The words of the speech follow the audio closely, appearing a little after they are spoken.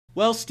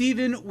Well,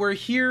 Steven, we're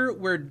here.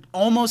 We're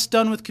almost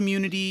done with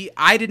Community.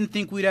 I didn't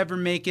think we'd ever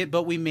make it,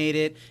 but we made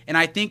it. And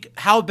I think,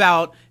 how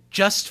about,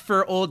 just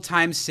for old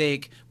time's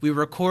sake, we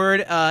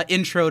record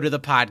intro to the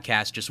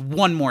podcast just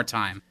one more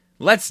time.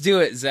 Let's do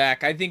it,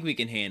 Zach. I think we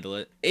can handle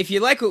it. If you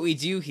like what we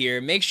do here,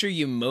 make sure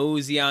you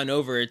mosey on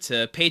over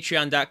to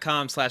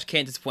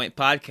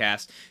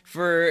patreon.com/can'tdisappointpodcast.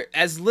 For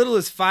as little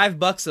as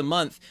 $5 a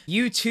month,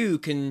 you too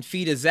can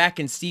feed a Zach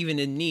and Steven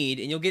in need,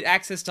 and you'll get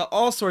access to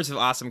all sorts of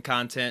awesome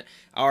content.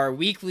 Our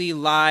weekly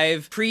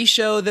live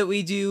pre-show that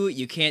we do,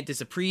 You Can't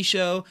Diss a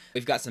Pre-Show.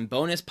 We've got some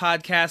bonus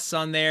podcasts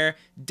on there.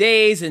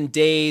 Days and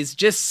days,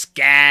 just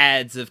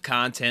scads of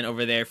content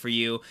over there for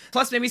you.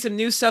 Plus maybe some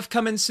new stuff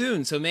coming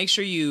soon, so make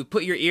sure you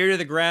put your ear to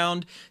the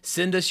ground,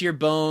 send us your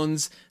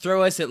bones,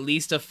 throw us at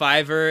least a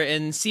 $5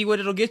 and see what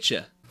it'll get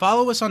you.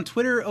 Follow us on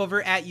Twitter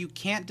over at You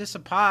Can't Diss a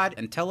Pod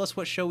and tell us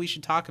what show we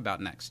should talk about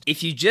next.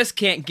 If you just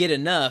can't get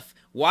enough,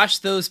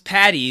 watch those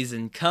patties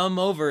and come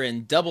over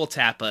and double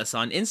tap us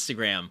on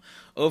Instagram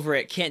over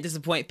at Can't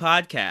Disappoint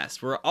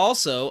Podcast. We're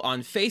also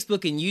on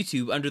Facebook and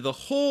YouTube under the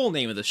whole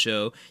name of the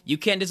show, You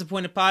Can't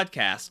Disappoint a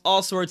Podcast.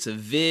 All sorts of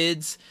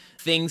vids,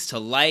 things to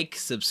like,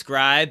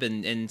 subscribe,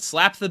 and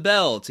slap the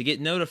bell to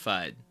get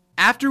notified.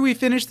 After we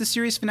finish the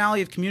series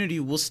finale of Community,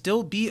 we'll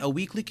still be a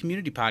weekly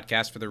community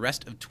podcast for the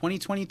rest of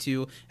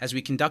 2022 as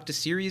we conduct a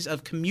series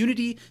of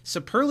community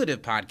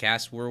superlative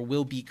podcasts where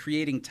we'll be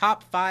creating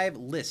top 5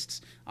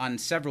 lists on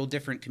several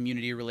different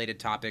community-related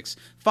topics.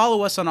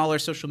 Follow us on all our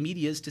social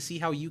medias to see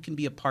how you can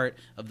be a part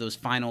of those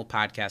final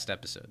podcast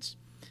episodes.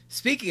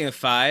 Speaking of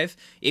 5,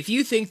 if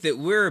you think that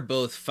we're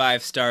both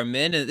 5-star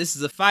men and this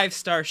is a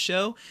 5-star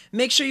show,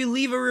 make sure you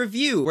leave a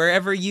review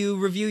wherever you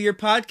review your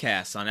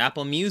podcasts, on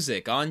Apple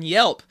Music, on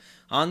Yelp,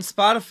 on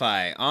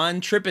Spotify,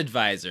 on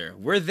TripAdvisor.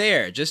 We're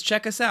there. Just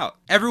check us out.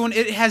 Everyone,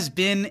 it has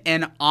been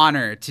an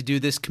honor to do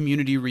this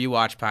Community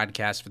Rewatch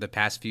podcast for the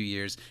past few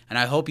years, and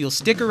I hope you'll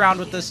stick around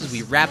with us as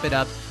we wrap it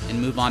up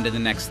and move on to the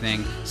next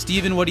thing.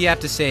 Steven, what do you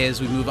have to say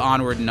as we move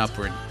onward and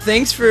upward?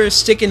 Thanks for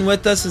sticking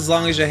with us as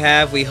long as you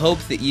have. We hope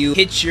that you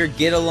hitch your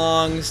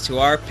get-alongs to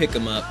our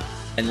pick-em-up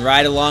and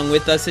ride along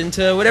with us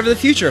into whatever the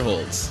future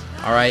holds.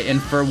 All right,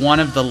 and for one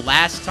of the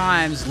last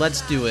times, let's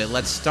do it.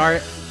 Let's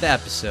start the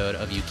episode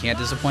of You Can't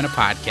Disappoint a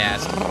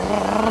Podcast.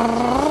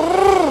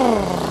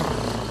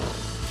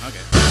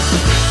 Okay.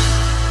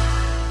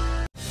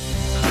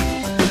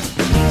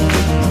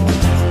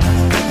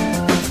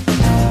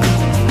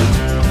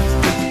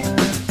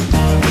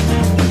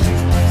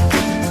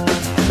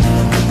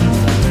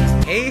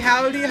 Hey,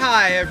 howdy,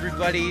 hi,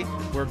 everybody.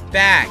 We're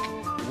back.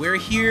 We're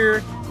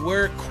here,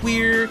 we're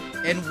queer,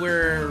 and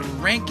we're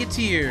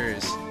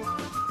ranketeers.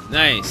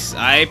 Nice.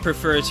 I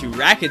prefer to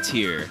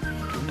racketeer,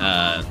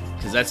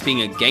 because that's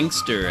being a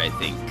gangster, I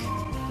think.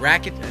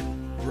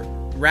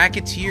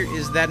 Racketeer,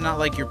 is that not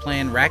like you're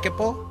playing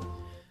racquetball?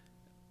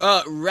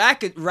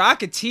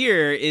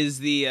 Rocketeer is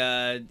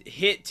the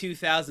hit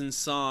 2000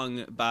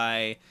 song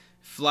by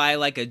Fly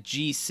Like a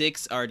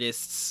G6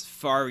 artists'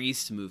 Far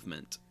East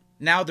movement.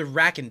 Now the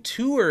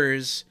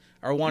Raconteurs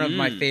are one of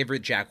my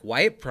favorite Jack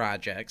White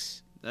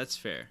projects. That's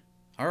fair.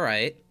 All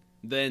right.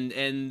 Then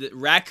and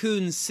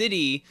Raccoon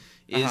City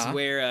is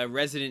where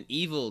Resident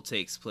Evil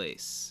takes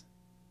place.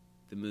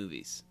 The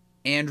movies.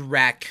 And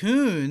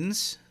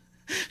raccoons.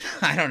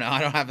 I don't know. I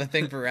don't have a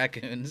thing for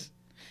raccoons.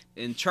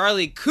 And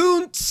Charlie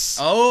Kuntz.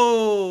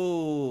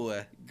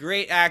 Oh.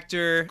 Great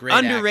actor.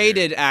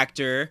 Underrated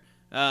actor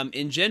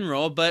in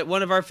general, but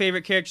one of our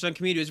favorite characters on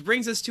Community, which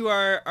brings us to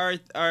our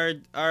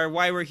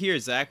why we're here,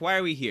 Zach. Why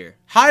are we here?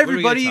 Hi,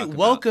 everybody.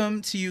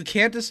 Welcome to You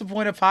Can't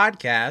Disappoint a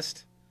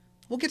Podcast.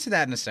 We'll get to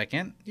that in a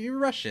second. You're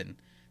rushing.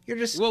 You're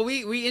just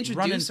we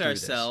introduce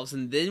ourselves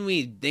and then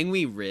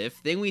we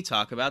riff, then we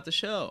talk about the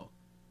show.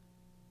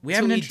 We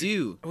haven't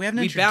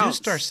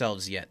introduced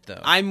ourselves yet,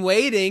 though. I'm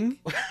waiting.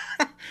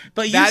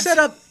 But you set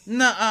up.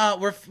 No,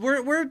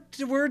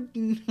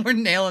 we're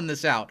nailing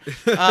this out.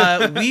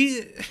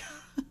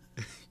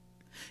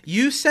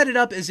 You set it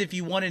up as if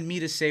you wanted me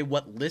to say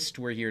what list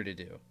we're here to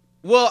do.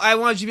 Well, I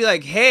wanted you to be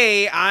like,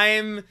 "Hey,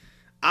 I'm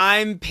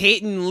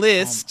Peyton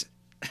List,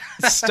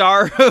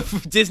 star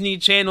of Disney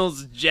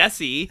Channel's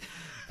Jessie."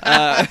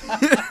 Hi,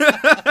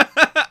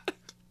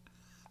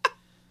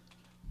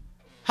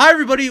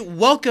 everybody.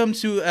 Welcome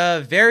to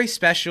a very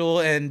special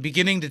and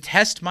beginning to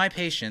test my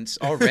patience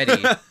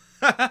already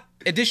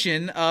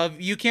edition of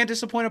You Can't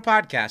Disappoint a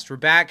Podcast. We're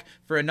back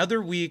for another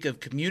week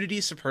of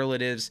community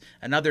superlatives,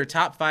 another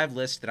top 5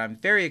 list that I'm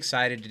very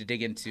excited to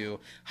dig into.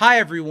 Hi,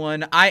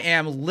 everyone. I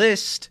am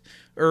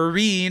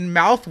Listerine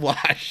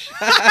Mouthwash.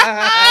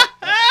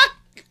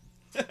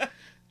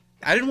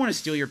 I didn't want to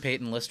steal your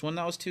Peyton List one.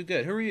 That was too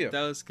good. Who are you?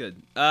 That was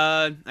good.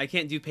 I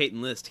can't do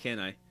Peyton List, can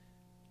I?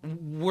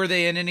 Were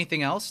they in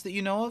anything else that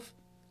you know of?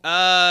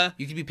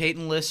 You could be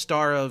Peyton List,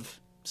 star of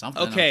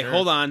something. Okay,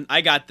 hold on.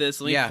 I got this.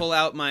 Let me pull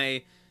out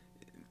my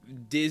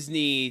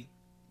Disney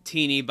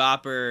teeny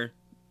bopper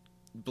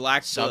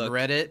black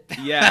subreddit. Book.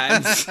 Yeah,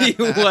 and see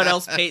what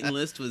else Peyton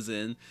List was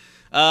in.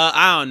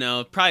 I don't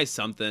know. Probably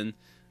something.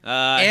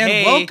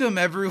 And welcome,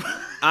 everyone.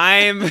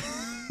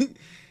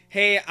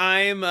 Hey,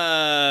 I'm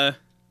Off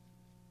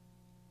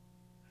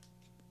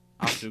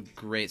to a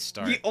great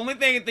start. the only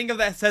thing I can think of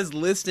that says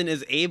listen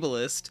is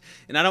ableist,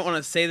 and I don't want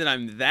to say that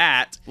I'm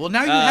that. Well,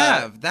 now you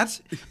have.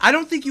 I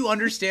don't think you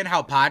understand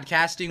how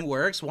podcasting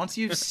works. Once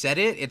you've said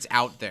it, it's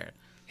out there.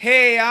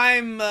 Hey,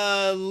 I'm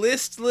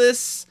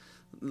listless,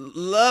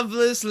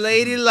 loveless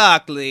Lady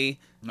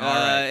Lockley, All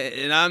right.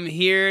 and I'm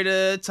here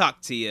to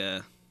talk to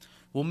you.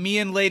 Well, me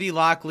and Lady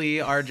Lockley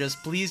are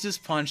just pleased as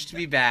punch to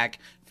be back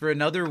for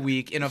another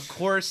week. And of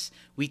course,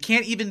 we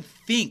can't even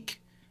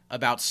think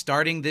about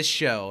starting this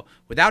show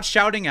without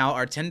shouting out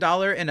our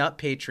 $10 and up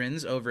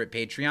patrons over at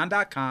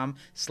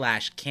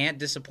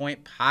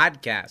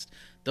patreon.com/can'tdisappointpodcast.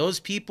 Those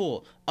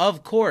people,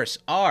 of course,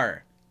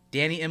 are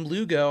Danny M.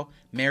 Lugo,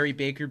 Mary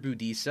Baker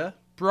Budisa,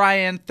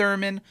 Brian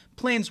Thurman,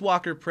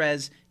 Planeswalker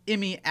Prez,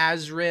 Emmy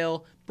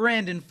Azrael,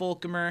 Brandon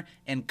Folkemer,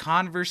 and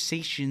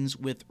Conversations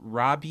with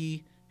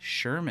Robbie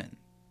Sherman.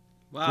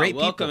 Wow, Great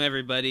welcome people.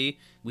 everybody.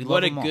 We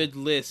What love a them all. good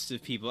list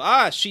of people.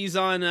 She's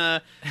on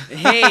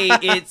hey,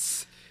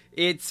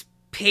 it's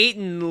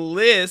Peyton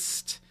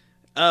List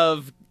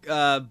of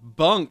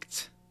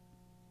Bunked.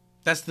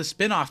 That's the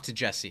spinoff to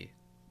Jesse.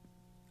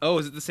 Oh,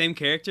 is it the same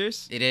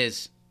characters? It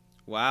is.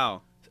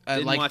 Wow.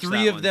 Didn't Like watch 3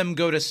 that of one. them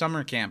go to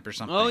summer camp or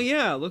something. Oh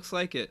yeah, looks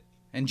like it.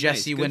 And Nice,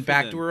 Jessie good went for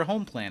back them. to her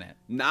home planet.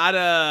 Not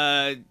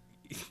a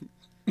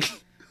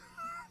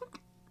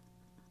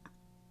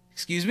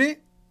Excuse me?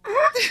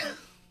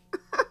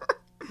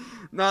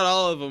 not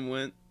all of them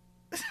went.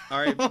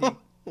 R.I.P.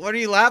 What are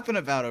you laughing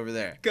about over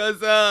there?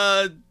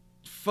 Cause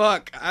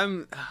fuck,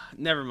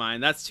 never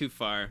mind. That's too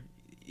far.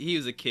 He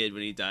was a kid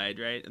when he died,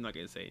 right? I'm not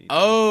gonna say anything.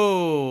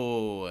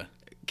 Oh.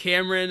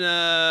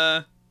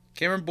 Cameron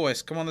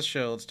Boyce, come on the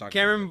show. Let's talk.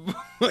 Cameron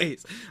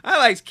Boyce. I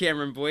liked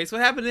Cameron Boyce.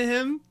 What happened to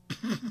him?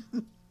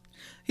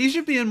 He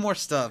should be in more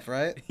stuff,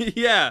 right?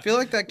 Yeah. I feel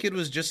like that kid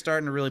was just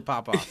starting to really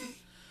pop off.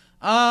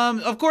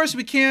 Of course,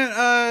 we can't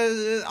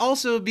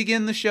also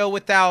begin the show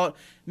without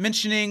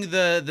mentioning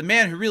the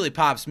man who really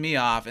pops me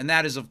off, and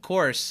that is, of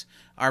course,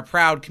 our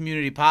proud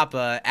community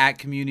papa at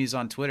Communities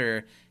on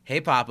Twitter. Hey,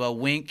 Papa,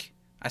 wink.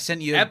 I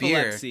sent you a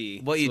Epilepsy,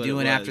 beer. What is you what it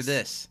doing after was.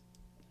 this?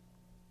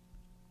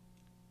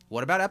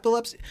 What about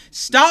epilepsy?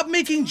 Stop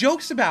making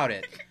jokes about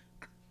it.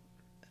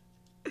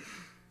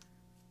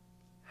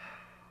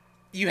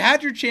 You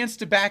had your chance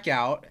to back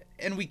out,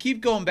 and we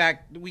keep going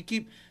back. We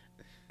keep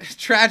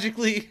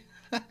tragically.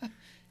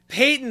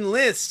 Peyton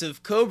List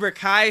of Cobra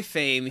Kai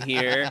fame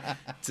here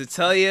to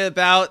tell you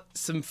about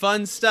some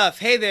fun stuff.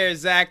 Hey there,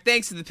 Zach.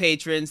 Thanks to the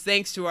patrons.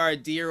 Thanks to our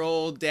dear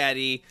old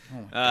daddy,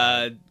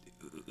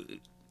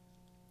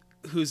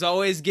 who's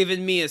always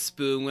given me a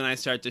spoon when I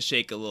start to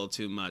shake a little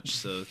too much.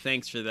 So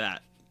thanks for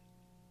that.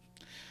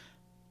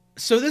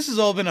 So this has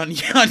all been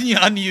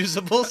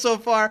unusable so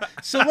far.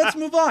 So let's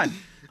move on.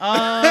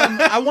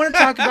 I want to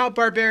talk about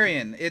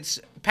Barbarian. It's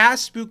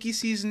past spooky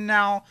season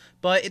now,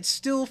 but it's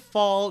still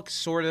fall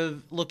sort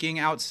of looking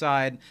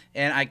outside,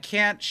 and I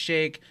can't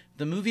shake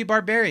the movie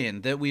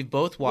Barbarian that we've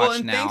both watched Well,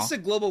 and now. thanks to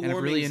global and have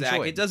warming, really Zach,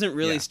 enjoyed. it doesn't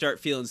really Yeah. start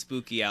feeling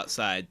spooky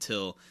outside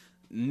till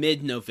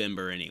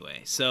mid-November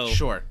anyway. So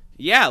Sure.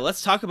 yeah,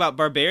 let's talk about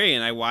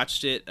Barbarian. I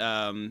watched it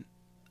a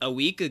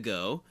week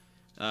ago.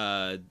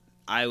 I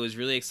was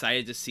really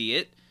excited to see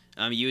it.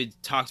 You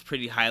had talked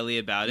pretty highly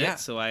about it, Yeah.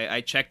 so I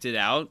checked it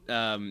out,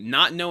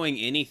 not knowing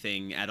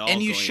anything at all.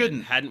 And you going in.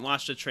 shouldn't. Hadn't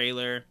watched a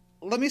trailer.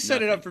 Let me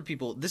set it Nothing. up for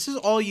people. This is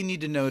all you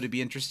need to know to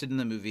be interested in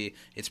the movie.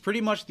 It's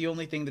pretty much the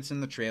only thing that's in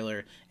the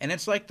trailer, and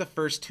it's like the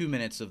first 2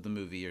 minutes of the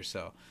movie or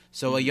so.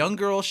 So a young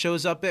girl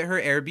shows up at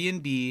her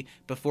Airbnb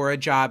before a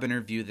job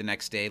interview the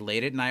next day,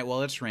 late at night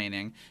while it's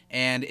raining,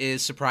 and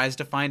is surprised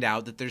to find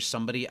out that there's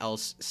somebody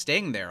else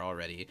staying there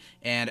already.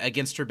 And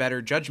against her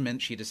better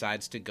judgment, she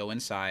decides to go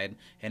inside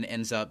and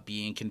ends up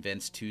being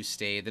convinced to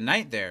stay the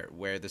night there,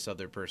 where this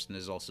other person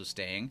is also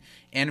staying.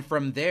 And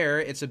from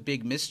there, it's a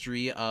big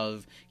mystery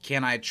of,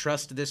 can I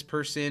trust this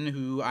person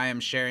who I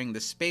am sharing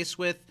the space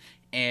with?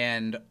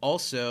 And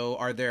also,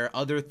 are there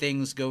other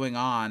things going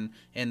on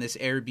in this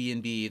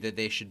Airbnb that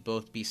they should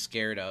both be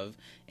scared of?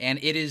 And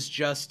it is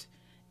just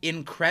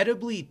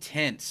incredibly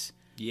tense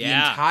the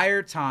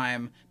entire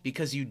time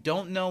because you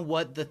don't know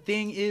what the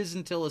thing is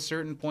until a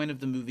certain point of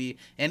the movie.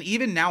 And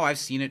even now, I've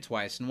seen it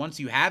twice. And once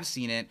you have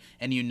seen it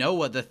and you know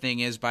what the thing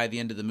is by the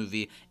end of the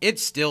movie,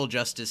 it's still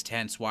just as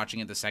tense watching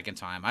it the second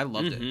time. I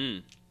loved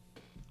it.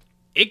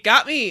 It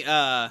got me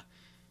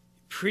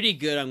pretty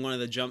good on one of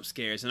the jump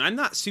scares, and I'm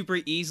not super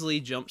easily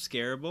jump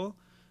scareable,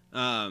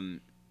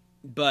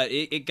 but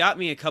it got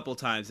me a couple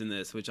times in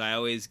this, which I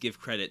always give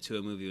credit to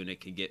a movie when it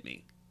can get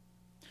me.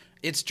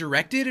 It's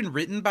directed and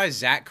written by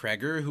Zach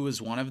Kreger, who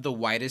is one of the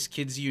Whitest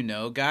Kids You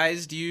Know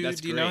guys. Do you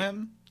That's know great.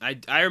 him?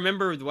 I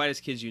remember The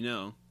Whitest Kids You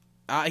Know.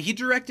 He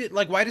directed,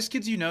 like, Whitest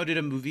Kids You Know did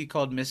a movie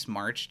called Miss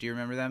March. Do you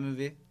remember that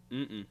movie?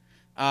 Mm-mm.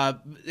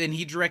 And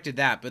he directed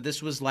that, but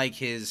this was like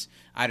his,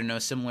 I don't know,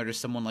 similar to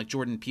someone like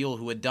Jordan Peele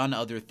who had done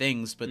other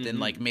things, but then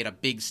like made a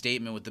big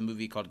statement with the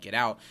movie called Get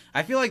Out.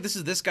 I feel like this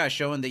is this guy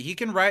showing that he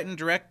can write and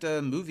direct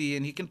a movie,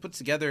 and he can put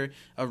together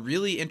a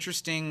really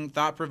interesting,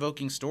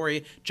 thought-provoking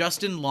story.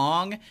 Justin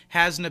Long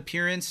has an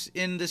appearance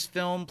in this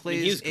film,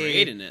 plays he was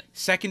great in it.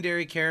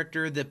 secondary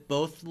character that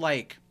both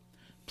like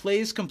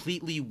plays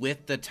completely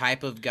with the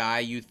type of guy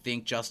you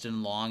think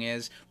Justin Long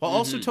is, while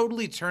also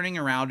totally turning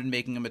around and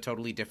making him a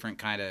totally different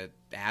kind of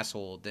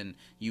asshole than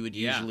you would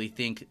usually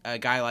think a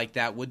guy like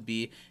that would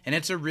be. And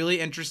it's a really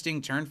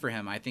interesting turn for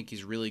him. I think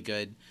he's really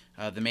good.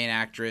 The main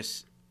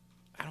actress,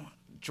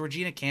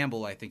 Georgina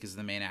Campbell, I think is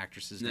the main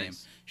actress's name.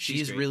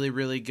 She's really,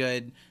 really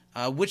good.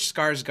 Which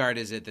Skarsgård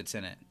is it that's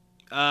in it?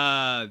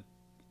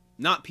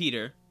 Not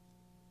Peter.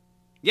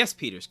 Yes,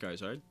 Peter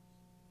Skarsgård.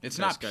 It's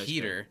not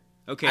Peter.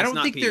 Okay, it's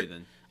not Peter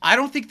then. I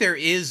don't think there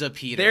is a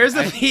Peter. There's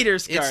a Peter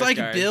Skarsgård. It's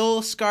like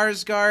Bill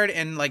Skarsgård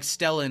and like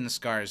Stellan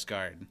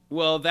Skarsgård.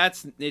 Well,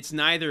 it's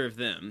neither of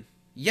them.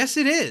 Yes,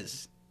 it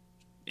is.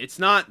 It's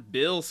not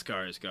Bill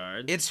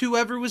Skarsgård. It's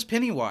whoever was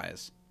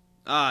Pennywise.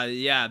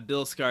 Yeah,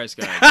 Bill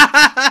Skarsgård.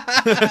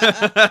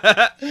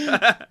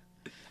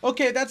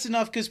 Okay, that's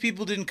enough because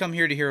people didn't come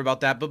here to hear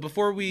about that. But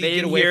before we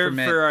get away from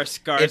it, for our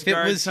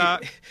Skarsgård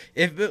talk.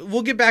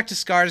 We'll get back to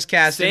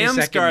Skarscast in a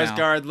second. Sam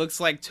Skarsgård looks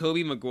like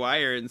Tobey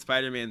Maguire in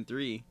Spider-Man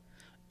 3.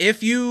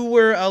 If you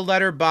were a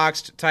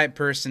letterboxed type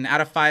person,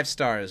 out of 5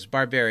 stars,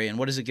 Barbarian,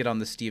 what does it get on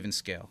the Steven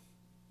scale?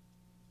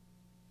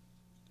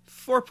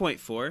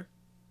 4.4.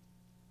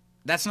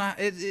 That's not.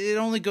 It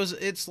only goes.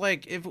 It's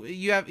like if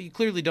you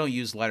clearly don't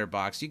use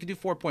Letterboxd. You could do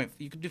 4.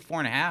 You could do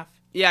 4.5.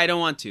 Yeah, I don't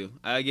want to.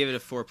 I give it a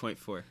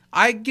 4.4.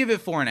 I give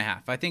it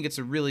 4.5. I think it's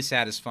a really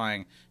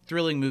satisfying,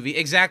 thrilling movie.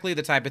 Exactly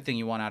the type of thing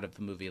you want out of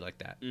the movie like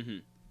that. Mm-hmm.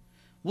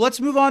 Well,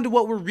 let's move on to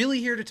what we're really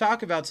here to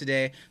talk about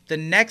today. The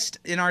next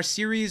in our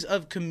series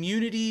of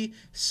community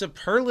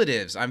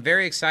superlatives. I'm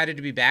very excited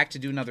to be back to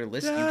do another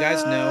list. You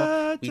guys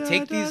know we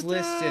take these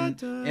lists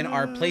and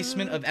our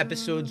placement of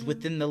episodes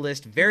within the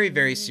list very,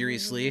 very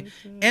seriously.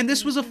 And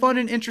this was a fun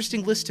and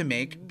interesting list to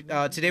make.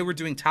 Today we're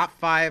doing top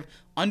 5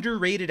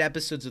 underrated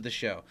episodes of the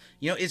show.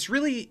 You know, it's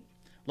really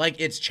like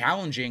it's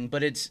challenging,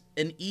 but it's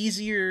an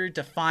easier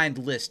to find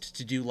list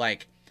to do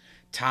like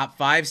top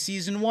 5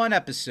 season 1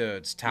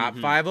 episodes, top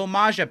 5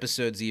 homage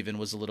episodes even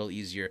was a little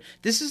easier.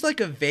 This is like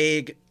a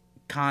vague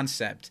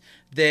concept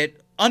that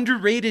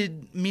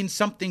underrated means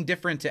something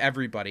different to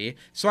everybody.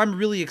 So I'm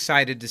really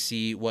excited to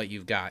see what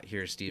you've got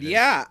here, Steven.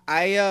 Yeah,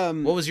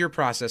 what was your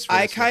process for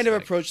I this kind of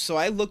like? approached, so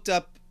I looked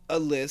up a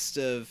list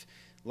of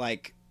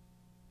like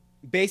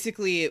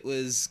basically it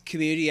was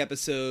community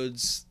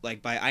episodes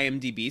like by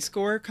IMDb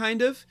score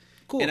kind of.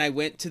 Cool. And I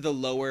went to the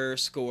lower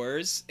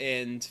scores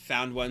and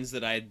found ones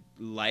that I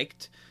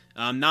liked.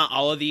 Not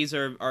all of these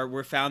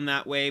were found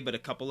that way, but a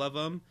couple of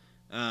them.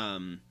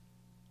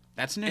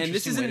 That's an interesting and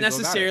this way isn't to go about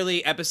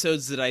necessarily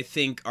episodes that I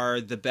think are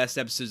the best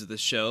episodes of the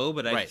show,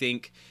 but I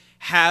think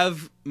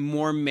have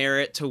more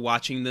merit to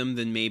watching them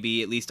than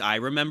maybe at least I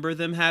remember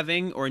them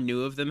having or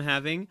knew of them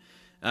having.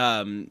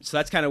 So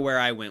that's kind of where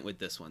I went with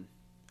this one.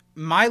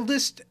 My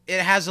list,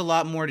 it has a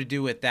lot more to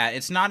do with that.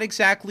 It's not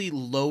exactly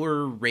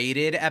lower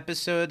rated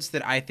episodes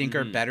that I think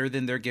are better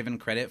than they're given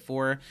credit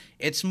for.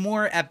 It's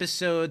more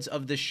episodes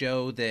of the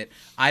show that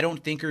I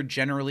don't think are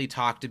generally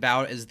talked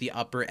about as the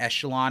upper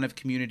echelon of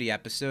community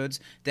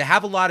episodes that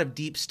have a lot of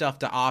deep stuff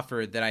to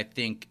offer that I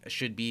think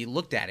should be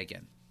looked at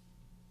again.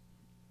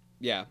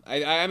 Yeah,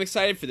 I'm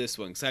excited for this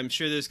one because I'm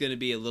sure there's going to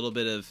be a little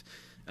bit of...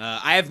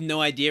 I have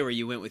no idea where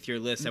you went with your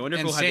list. I wonder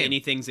if we'll have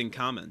any things in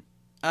common.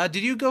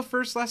 Did you go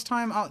first last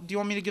time? Do you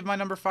want me to give my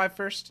number 5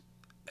 first?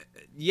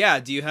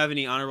 Yeah. Do you have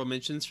any honorable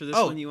mentions for this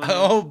one?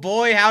 Oh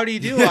boy, how do you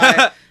do?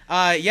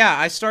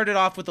 I started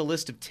off with a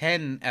list of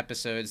 10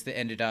 episodes that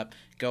ended up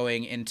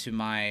going into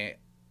my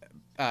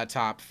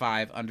top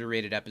 5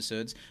 underrated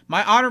episodes.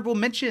 My honorable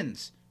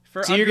mentions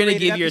for so you're going to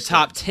give episodes. your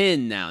top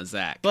 10 now,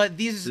 Zach. But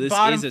these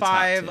bottom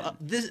 5,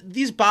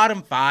 these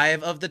bottom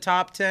 5 of the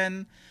top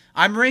 10,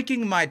 I'm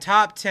ranking my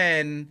top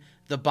 10.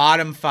 The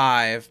bottom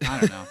 5, I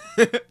don't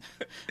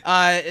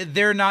know.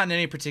 They're not in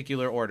any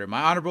particular order.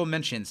 My honorable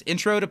mentions: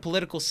 Intro to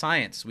Political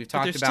Science. We've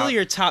talked about. They're still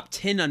your top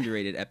 10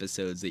 underrated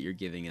episodes that you're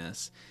giving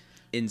us,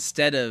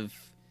 instead of.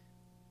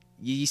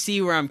 You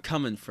see where I'm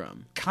coming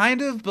from.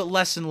 Kind of, but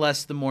less and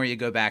less the more you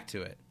go back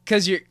to it.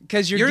 Because you're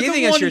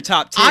giving us your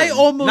top 10. I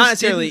almost not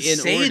necessarily didn't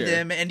in say order.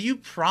 them, and you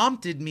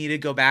prompted me to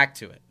go back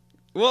to it.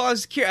 Well, I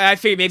was curious. I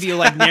figured maybe you'll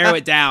like narrow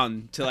it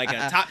down to like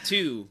a top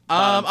 2.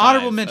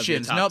 Honorable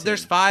mentions. Nope,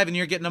 there's 5, and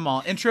you're getting them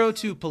all. Intro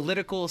to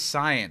Political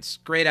Science.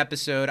 Great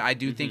episode. I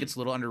do think it's a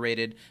little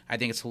underrated. I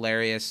think it's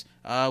hilarious.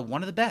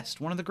 One of the best.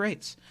 One of the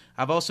greats.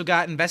 I've also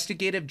got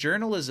Investigative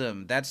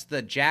Journalism. That's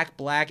the Jack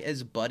Black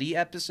as Buddy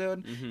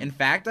episode. In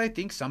fact, I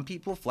think some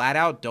people flat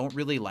out don't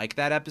really like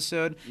that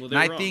episode. Well, and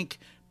I wrong. think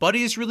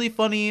Buddy is really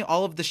funny.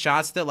 All of the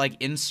shots that like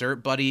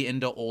insert Buddy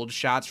into old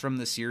shots from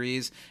the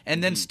series,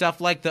 and then stuff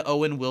like the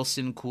Owen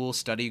Wilson Cool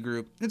Study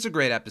Group. It's a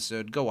great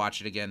episode. Go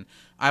watch it again.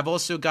 I've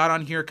also got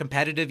on here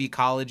Competitive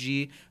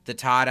Ecology, the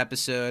Todd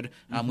episode.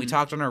 We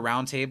talked on our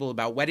roundtable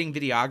about wedding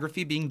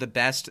videography being the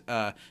best.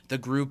 The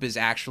group is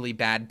actually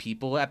bad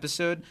people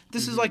episode.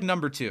 This is like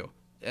number 2,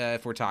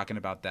 if we're talking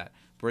about that,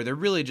 where they're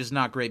really just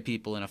not great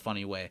people in a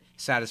funny way,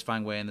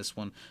 satisfying way in this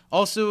one.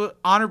 Also,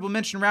 honorable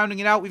mention rounding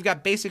it out, we've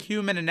got Basic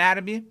Human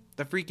Anatomy,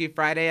 the Freaky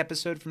Friday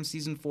episode from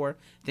season 4.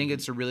 I think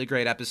it's a really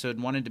great episode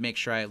and wanted to make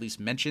sure I at least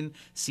mention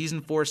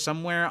season 4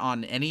 somewhere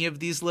on any of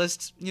these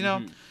lists, you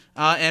know?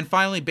 And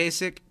finally,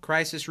 Basic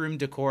Crisis Room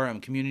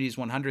Decorum, Community's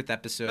 100th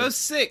episode. That was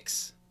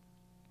 6.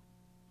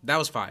 That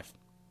was 5.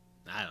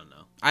 I don't know.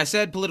 I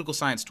said political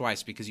science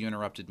twice because you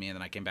interrupted me and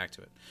then I came back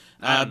to it.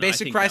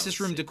 Basic Crisis Crisis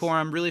Room 6.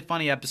 Decorum, really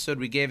funny episode.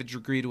 We gave a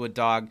degree to a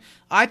dog.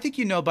 I think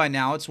you know by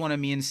now it's one of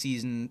me and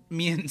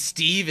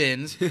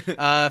Steven's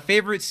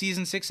favorite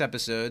season 6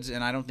 episodes,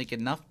 and I don't think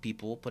enough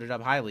people put it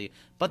up highly.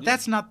 But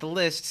that's not the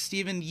list.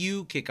 Steven,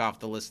 you kick off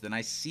the list, and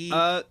I see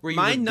where you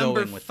my were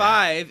number going with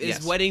 5 that. is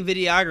Yes. wedding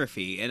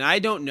videography, and I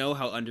don't know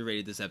how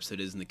underrated this episode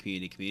is in the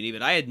community,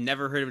 but I had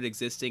never heard of it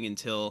existing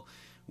until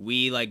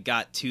we like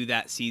got to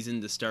that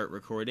season to start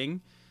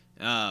recording.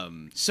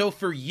 So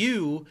for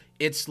you,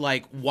 it's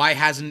like, why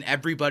hasn't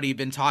everybody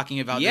been talking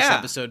about this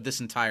episode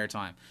this entire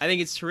time? I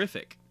think it's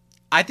terrific.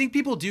 I think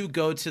people do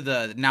go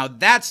to now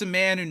that's a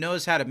man who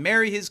knows how to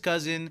marry his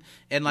cousin,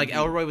 and like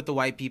Elroy with the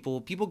white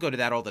people. People go to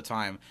that all the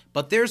time.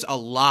 But there's a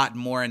lot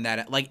more in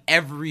that. Like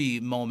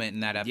every moment in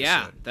that episode.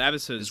 Yeah, that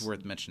episode is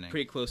worth mentioning.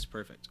 Pretty close to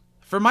perfect.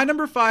 For my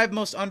number 5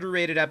 most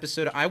underrated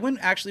episode, I went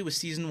actually with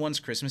season 1's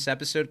Christmas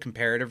episode,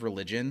 Comparative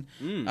Religion.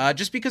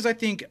 Just because I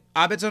think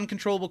Abed's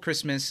Uncontrollable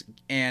Christmas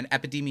and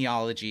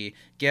Epidemiology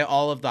get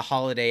all of the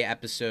holiday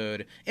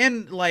episode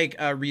and like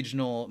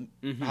regional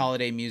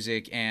holiday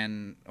music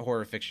and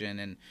horror fiction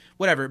and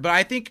whatever. But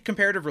I think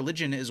Comparative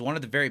Religion is one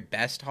of the very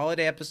best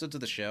holiday episodes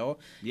of the show.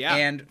 Yeah.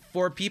 And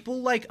for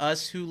people like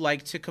us who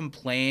like to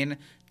complain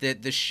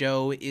that the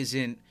show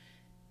isn't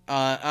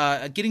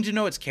getting to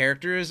know its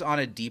characters on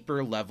a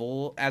deeper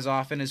level as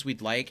often as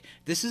we'd like,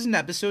 this is an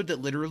episode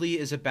that literally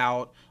is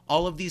about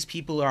all of these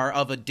people are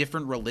of a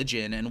different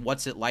religion and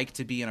what's it like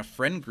to be in a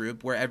friend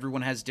group where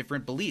everyone has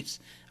different beliefs.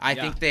 I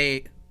think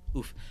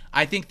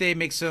they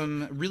make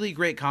some really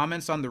great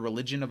comments on the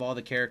religion of all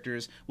the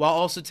characters while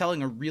also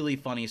telling a really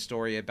funny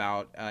story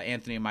about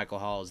Anthony Michael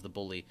Hall as the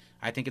bully.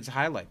 I think it's a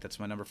highlight. That's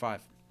my number 5.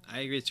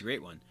 I agree. It's a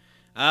great one.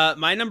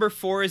 My number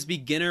 4 is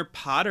Beginner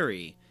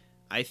Pottery.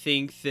 I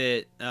think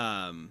that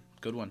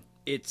good one.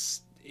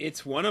 It's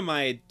one of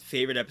my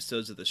favorite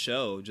episodes of the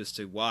show just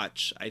to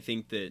watch. I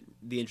think that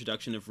the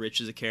introduction of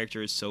Rich as a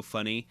character is so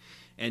funny,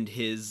 and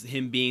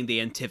him being the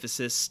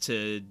antithesis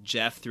to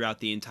Jeff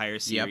throughout the entire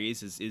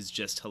series is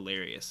just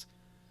hilarious.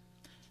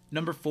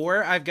 Number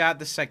 4, I've got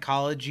The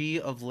Psychology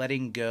of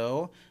Letting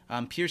Go.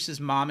 Pierce's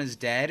mom is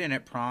dead, and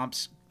it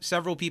prompts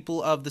several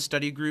people of the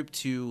study group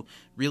to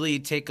really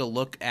take a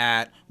look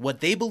at what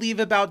they believe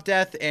about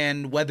death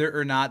and whether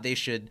or not they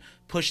should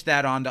push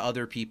that on to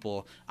other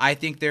people. I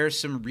think there's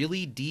some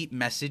really deep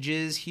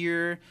messages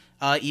here,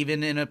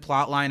 even in a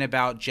plot line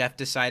about Jeff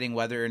deciding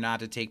whether or not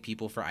to take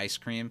people for ice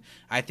cream.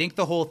 I think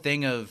the whole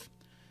thing of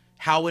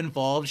how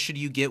involved should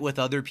you get with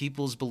other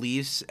people's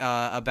beliefs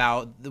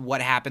about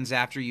what happens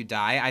after you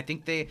die, I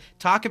think they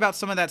talk about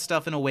some of that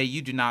stuff in a way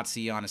you do not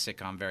see on a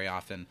sitcom very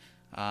often.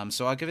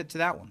 So I'll give it to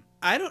that one.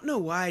 I don't know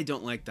why I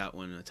don't like that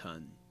one a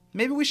ton.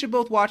 Maybe we should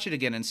both watch it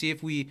again and see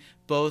if we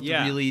both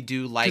really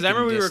do like it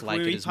and dislike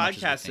it as much as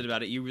we podcasted think.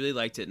 about it, you really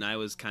liked it, and I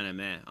was kind of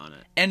meh on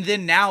it. And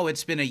then now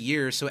it's been a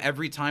year, so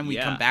every time we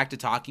come back to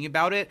talking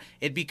about it,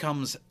 it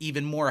becomes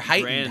even more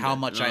heightened how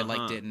much I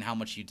liked it and how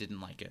much you didn't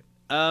like it.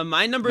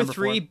 My number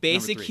 3, 4?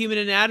 Basic Number 3. Human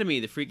Anatomy,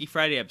 the Freaky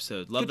Friday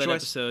episode. Love Good that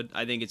choice. episode.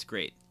 I think it's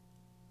great.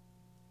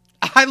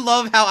 I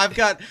love how I've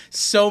got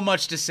so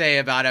much to say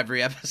about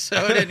every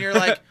episode, and you're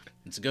like,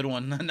 it's a good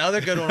one.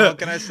 Another good one. What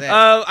can I say?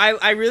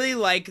 I really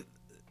like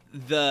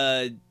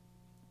and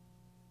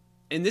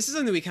this is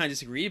something we kind of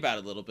disagreed about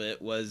a little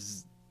bit,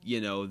 was,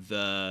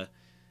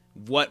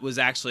 what was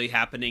actually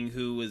happening,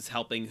 who was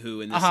helping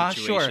who in this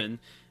situation.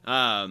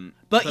 Sure.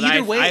 But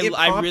either way, it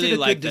prompted really a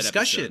like good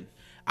discussion. Episode.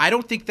 I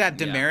don't think that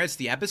demerits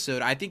the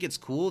episode. I think it's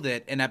cool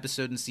that an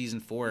episode in season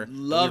 4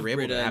 love we were able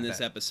Britta to have in this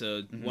that.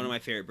 episode. One of my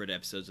favorite Britta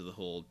episodes of the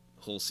whole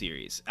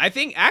series. I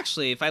think,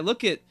 actually, if I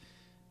look at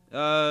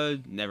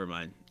never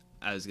mind.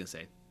 I was gonna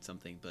say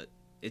something, but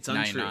it's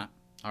untrue. You're not.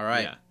 All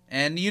right. Yeah.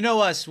 And you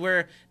know us,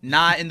 we're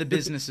not in the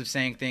business of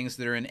saying things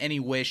that are in any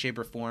way, shape,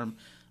 or form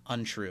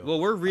untrue. Well,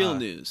 we're real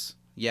news.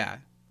 Yeah.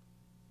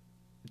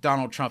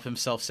 Donald Trump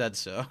himself said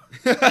so.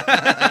 Go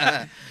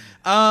my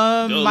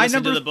listen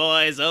number to the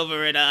boys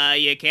over at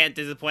You Can't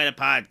Disappoint a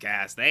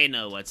Podcast. They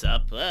know what's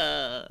up.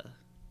 I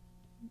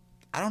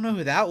don't know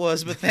who that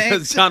was, but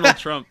thanks. Donald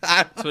Trump.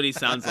 That's what he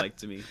sounds like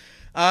to me.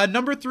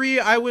 Number 3,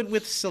 I went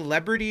with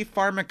Celebrity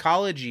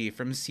Pharmacology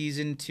from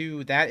season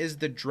 2. That is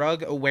the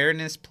drug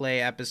awareness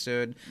play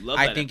episode. Love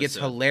I that think it's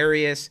episode.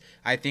 hilarious.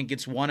 I think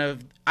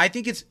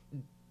it's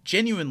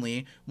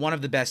genuinely one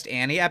of the best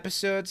Annie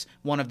episodes,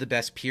 one of the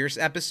best Pierce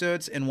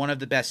episodes, and one of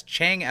the best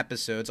Chang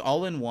episodes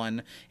all in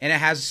one. And it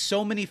has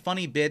so many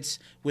funny bits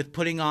with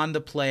putting on the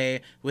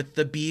play, with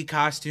the bee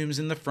costumes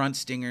and the front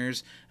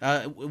stingers,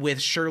 with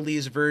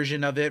Shirley's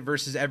version of it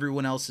versus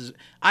everyone else's.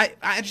 I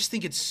just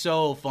think it's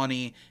so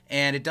funny,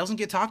 and it doesn't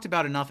get talked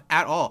about enough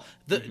at all.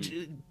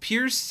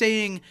 Pierce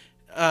saying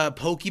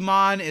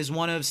Pokemon is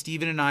one of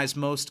Steven and I's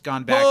most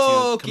gone back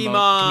to community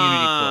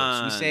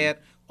quotes. We say it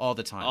all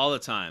the time. All the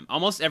time.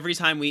 Almost every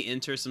time we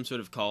enter some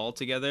sort of call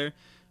together,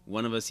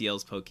 one of us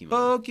yells Pokemon.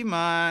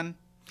 Pokemon.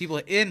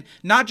 People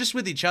not just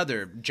with each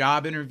other,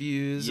 job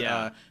interviews,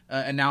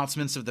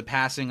 announcements of the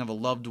passing of a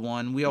loved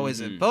one. We always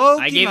said Pokemon.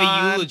 I gave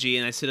a eulogy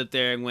and I stood up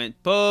there and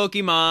went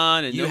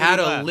Pokemon. And you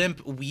had a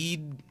limp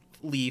weed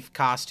leaf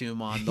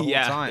costume on the whole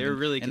time. They were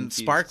really and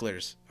confused.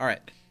 Sparklers. All right.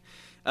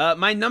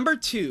 My number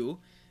 2,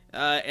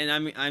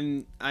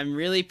 and I'm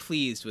really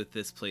pleased with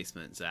this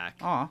placement, Zach.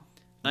 Aw.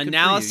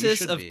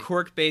 Analysis of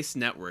quirk-based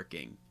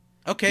networking.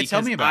 Okay,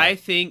 tell me about I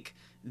it. think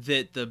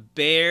that the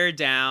bear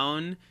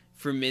down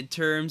for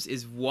midterms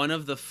is one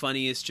of the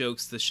funniest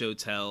jokes the show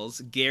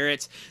tells.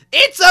 Garrett's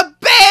 "It's a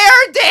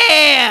bear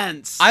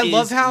dance." I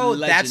love how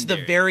that's the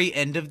legendary. very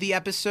end of the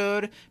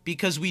episode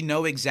because we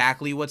know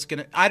exactly what's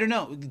gonna. I don't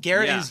know.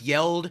 Garrett has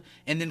yelled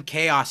and then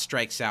chaos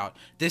strikes out.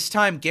 This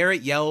time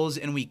Garrett yells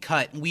and we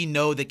cut. We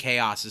know the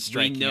chaos is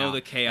striking out. We know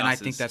the chaos, and I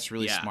think that's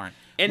really smart.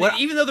 And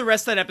even though the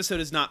rest of that episode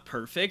is not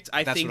perfect,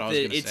 I think that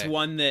it's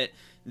one that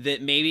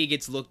maybe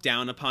gets looked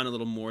down upon a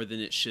little more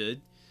than it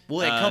should.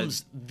 Well, it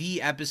comes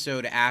the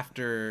episode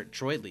after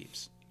Troy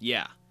leaves.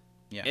 Yeah.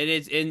 Yeah.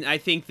 And I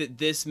think that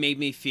this made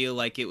me feel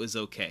like it was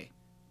okay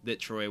that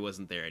Troy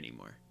wasn't there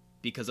anymore.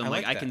 Because I'm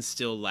I can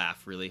still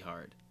laugh really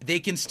hard. They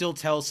can still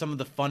tell some of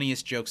the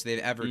funniest jokes they've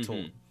ever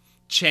told.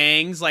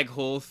 Chang's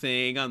whole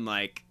thing on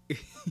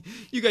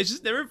you guys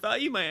just never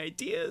value my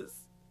ideas.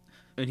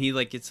 And he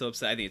gets so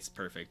upset. I think it's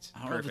perfect.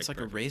 I don't know if it's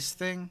a race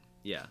thing.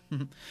 Yeah.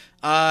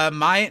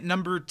 My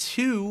number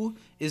 2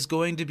 is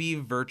going to be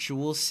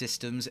Virtual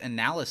Systems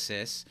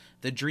Analysis,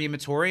 the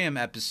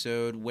Dreamatorium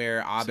episode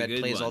where Abed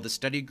plays all the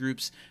study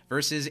groups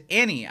versus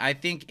Annie. I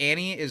think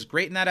Annie is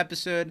great in that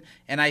episode,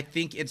 and I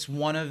think it's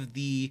one of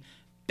the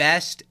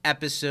best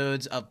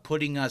episodes of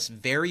putting us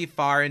very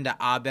far into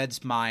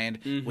Abed's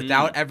mind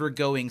without ever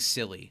going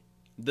silly.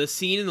 The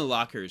scene in the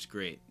locker is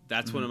great.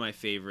 That's one of my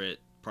favorite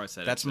parts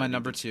of that That's episode. my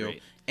number 2.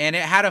 And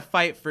it had a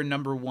fight for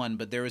number 1,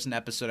 but there was an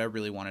episode I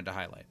really wanted to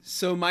highlight.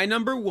 So my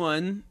number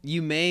 1,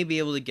 you may be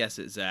able to guess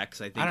it, Zach,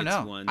 because I think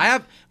it's one.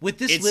 With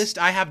this list,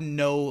 I have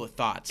no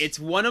thoughts. It's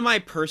one of my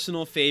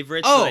personal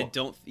favorites. Oh. I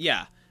don't.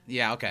 Yeah.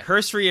 Yeah, okay.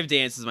 Herstory of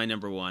Dance is my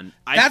number 1.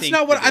 That's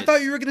not what I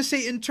thought you were going to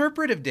say.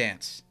 Interpretive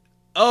Dance.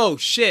 Oh,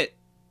 shit.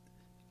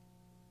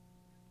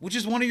 Which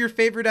is one of your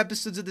favorite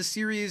episodes of the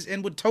series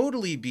and would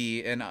totally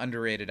be an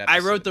underrated episode. I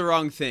wrote the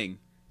wrong thing.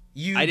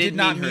 You did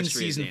not mean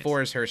season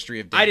 4's Herstory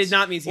of Dance. I did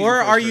not mean season 4's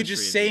Or are you Herstory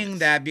just of saying Dance.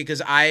 that because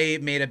I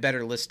made a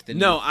better list than you?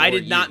 No, I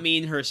did not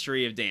mean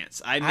Herstory of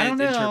Dance. I meant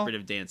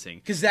interpretive dancing.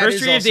 Because that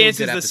is Herstory of also a Dance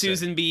good is the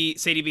episode.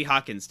 Sadie B.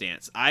 Hawkins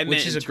dance. I meant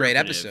Which is a great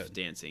interpretive episode.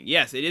 Dancing.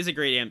 Yes, it is a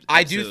great episode.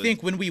 I do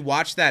think when we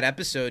watched that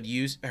episode,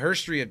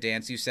 Herstory of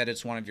Dance, you said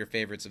it's one of your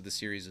favorites of the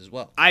series as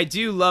well. I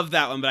do love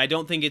that one, but I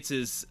don't think it's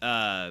as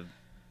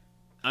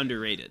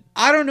underrated.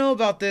 I don't know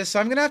about this.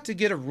 I'm gonna have to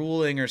get a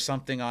ruling or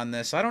something on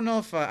this. I don't know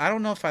if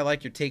I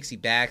like your takesy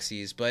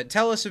backsies, but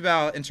tell us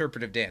about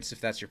interpretive dance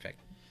if that's your pick.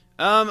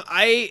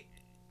 I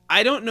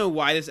don't know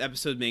why this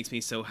episode makes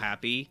me so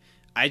happy.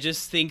 I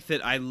just think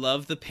that I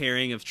love the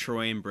pairing of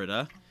Troy and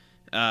Britta,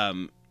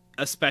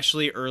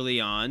 especially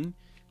early on.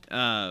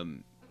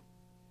 And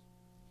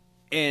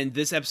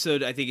this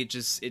episode, I think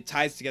it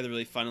ties together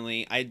really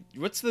funnily.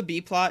 What's the B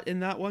plot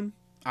in that one?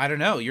 I don't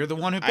know. You're the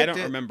one who picked it. I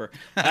don't remember.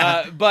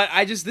 But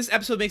this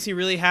episode makes me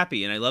really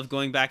happy, and I love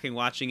going back and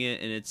watching it,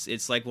 and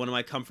it's like one of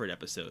my comfort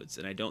episodes,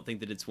 and I don't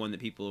think that it's one that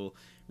people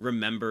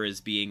remember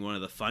as being one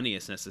of the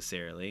funniest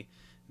necessarily,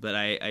 but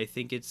I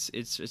think it's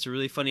a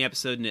really funny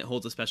episode, and it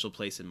holds a special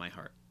place in my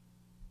heart.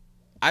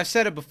 I've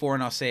said it before,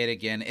 and I'll say it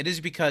again. It is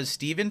because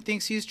Steven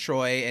thinks he's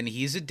Troy, and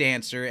he's a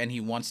dancer, and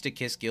he wants to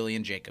kiss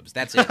Gillian Jacobs.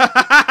 That's it.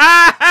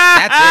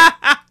 That's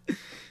it.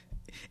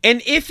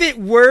 And if it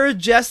were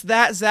just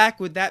that, Zach,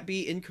 would that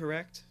be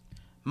incorrect?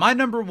 My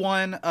number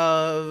 1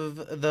 of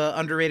the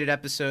underrated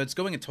episodes,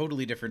 going a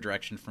totally different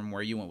direction from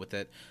where you went with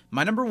it.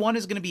 My number 1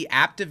 is going to be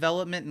App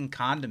Development and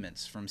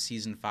Condiments from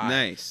Season 5.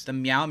 Nice. The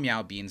Meow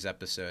Meow Beans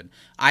episode.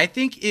 I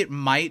think it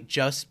might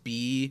just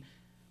be...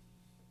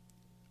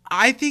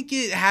 I think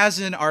it has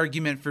an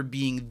argument for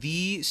being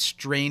the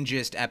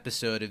strangest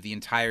episode of the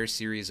entire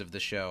series of the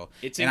show.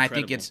 It's and incredible.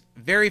 I think it's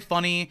very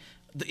funny.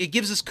 it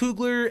gives us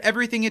Coogler,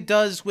 everything it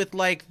does with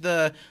like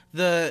the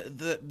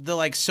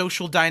like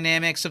social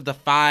dynamics of the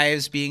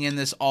fives being in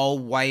this all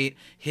white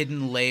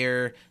hidden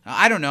layer.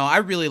 I don't know. I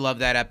really love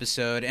that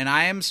episode, and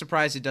I am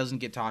surprised it doesn't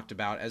get talked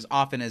about as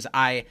often as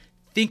I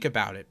think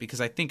about it, because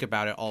I think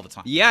about it all the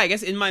time. Yeah, I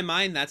guess in my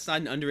mind that's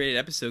not an underrated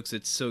episode because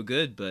it's so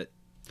good, but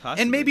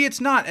possibly. And maybe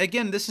it's not.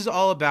 Again, this is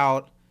all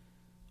about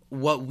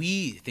what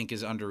we think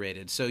is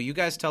underrated. So you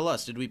guys tell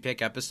us, did we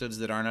pick episodes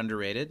that aren't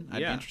underrated? I'd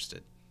be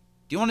interested.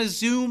 Do you want to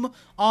zoom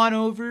on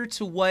over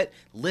to what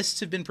lists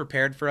have been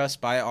prepared for us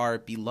by our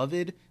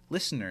beloved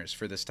listeners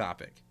for this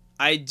topic?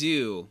 I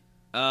do.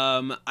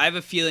 I have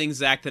a feeling,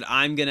 Zach, that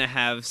I'm going to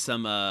have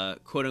some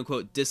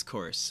quote-unquote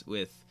discourse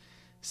with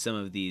some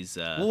of these.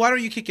 Well, why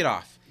don't you kick it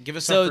off? Give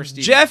us so our first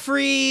email.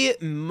 Jeffrey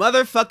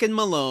motherfucking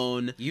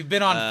Malone. You've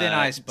been on thin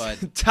ice,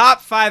 bud.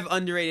 Top 5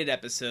 underrated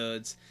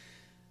episodes.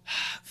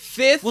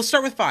 Fifth. We'll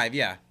start with 5,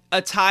 yeah.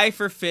 A tie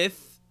for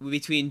 5th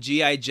between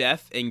G.I.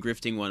 Jeff and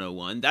Grifting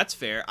 101. That's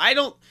fair. I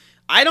don't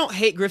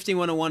hate Grifting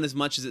 101 as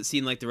much as it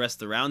seemed like the rest of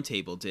the round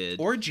table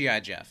did. Or G.I.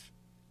 Jeff.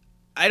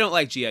 I don't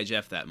like G.I.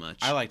 Jeff that much.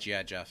 I like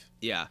G.I. Jeff.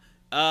 Yeah.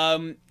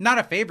 Not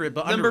a favorite,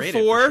 but number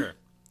underrated 4, for sure.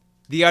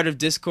 The Art of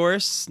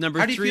Discourse. Number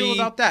 3. How do you feel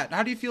about that?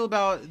 How do you feel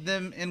about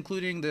them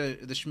including the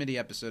Schmitty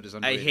episode as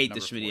underrated? I hate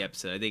the number Schmitty 4?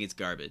 episode. I think it's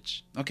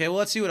garbage. Okay, well,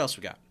 let's see what else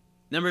we got.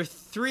 Number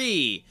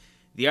 3,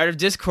 The Art of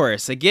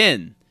Discourse.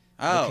 Again.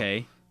 Oh.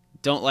 Okay.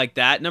 Don't like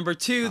that. Number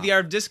 2, The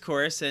Art of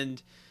Discourse.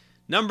 And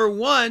number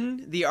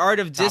 1, The Art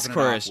of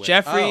Discourse. with-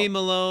 Jeffrey oh.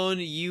 Malone,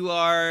 you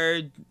are...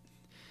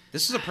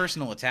 This is a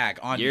personal attack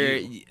on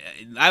you.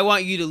 I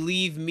want you to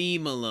leave me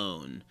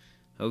Malone.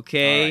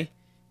 Okay? All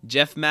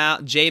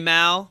right. J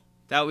Mal,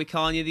 that what we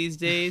calling you these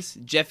days?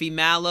 Jeffy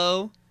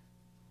Mallow.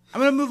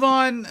 I'm going to move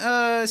on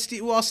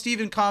while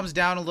Steven calms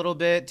down a little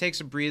bit, takes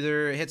a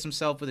breather, hits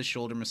himself with a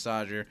shoulder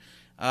massager.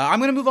 I'm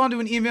going to move on to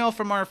an email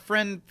from our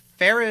friend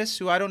Ferris,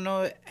 who I don't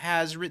know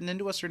has written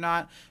into us or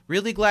not.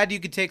 Really glad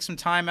you could take some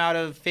time out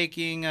of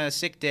faking a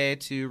sick day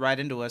to write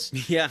into us.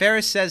 Yeah.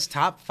 Ferris says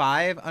top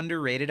 5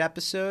 underrated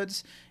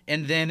episodes.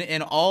 And then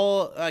in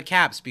all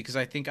caps, because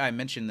I think I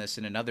mentioned this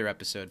in another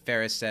episode,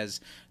 Ferris says,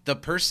 the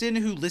person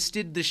who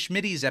listed the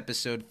Schmitty's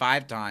episode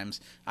 5 times,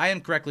 I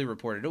incorrectly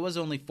reported. It was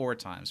only 4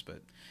 times,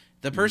 but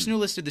the person who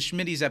listed the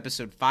Schmitty's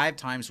episode 5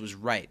 times was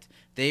right.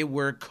 They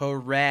were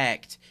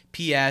correct.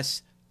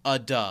 P.S.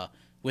 Duh.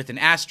 With an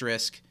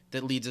asterisk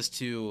that leads us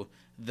to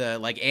the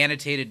like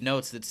annotated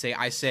notes that say,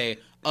 I say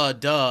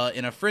duh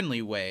in a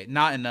friendly way,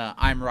 not in a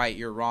I'm right,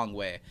 you're wrong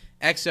way.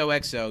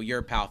 XOXO,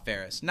 your pal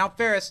Ferris. Now,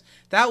 Ferris,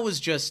 that was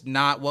just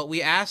not what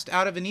we asked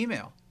out of an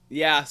email.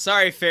 Yeah,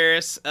 sorry,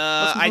 Ferris.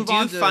 I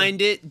do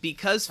find it,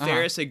 because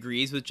Ferris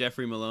agrees with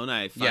Jeffrey Malone,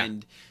 I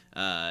find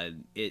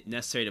it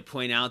necessary to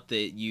point out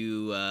that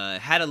you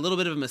had a little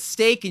bit of a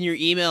mistake in your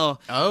email.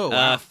 Oh,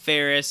 wow.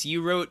 Ferris.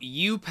 You wrote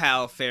you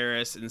pal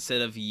Ferris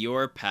instead of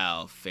your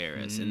pal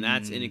Ferris, and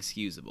that's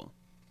inexcusable.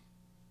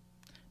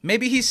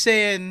 Maybe he's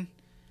saying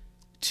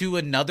to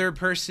another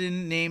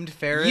person named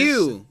Ferris.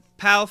 You,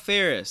 pal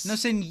Ferris. No,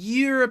 saying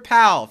you're a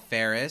pal,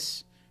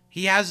 Ferris.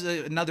 He has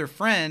another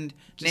friend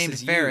named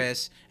says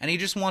Ferris, and he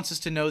just wants us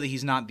to know that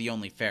he's not the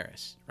only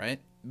Ferris, right?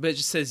 But it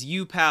just says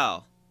you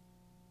pal.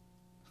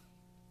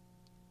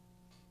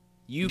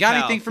 You got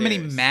pal anything from Ferris.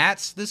 any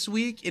Matts this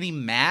week? Any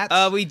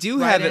Matts? We do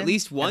write have in? at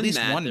least one Matt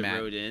that Matt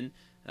wrote in.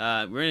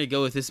 We're going to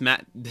go with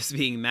this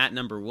being Matt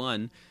number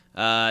 1.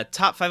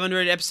 Top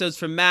 500 episodes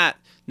from Matt.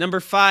 Number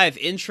 5,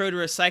 Intro to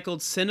Recycled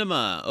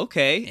Cinema.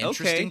 Okay,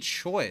 Interesting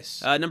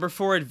choice. Number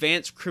 4,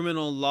 Advanced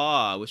Criminal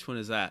Law. Which one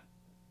is that?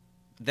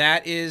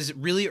 That is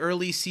really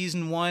early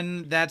season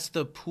 1. That's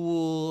the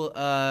pool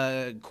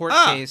court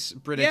case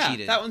Britta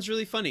cheated. That one's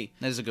really funny.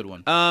 That is a good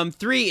one.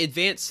 3,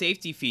 Advanced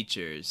Safety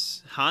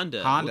Features.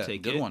 Honda. We'll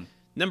take good it. one.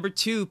 Number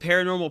 2,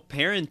 Paranormal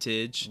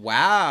Parentage.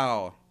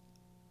 Wow.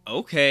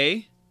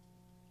 Okay.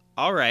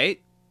 All right.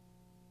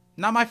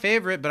 Not my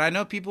favorite, but I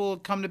know people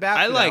come to bat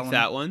for I like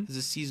that one. This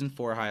is a season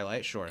 4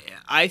 highlight, sure.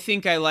 I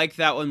think I like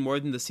that one more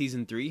than the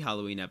season 3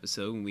 Halloween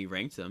episode when we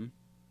ranked them.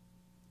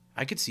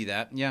 I could see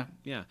that, yeah.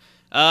 Yeah.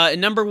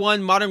 Number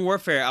 1, Modern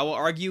Warfare. I will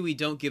argue we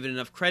don't give it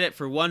enough credit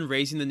for 1,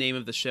 raising the name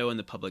of the show in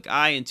the public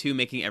eye, and 2,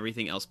 making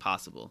everything else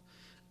possible.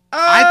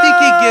 I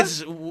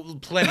think it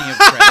gets plenty of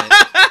credit.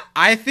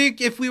 I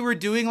think if we were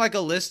doing like a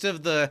list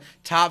of the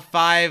top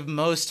 5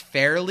 most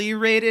fairly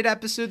rated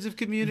episodes of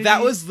Community,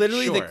 that was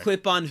literally the sure.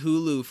 clip on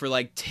Hulu for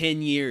like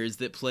 10 years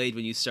that played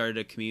when you started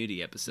a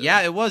Community episode.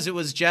 Yeah, it was. It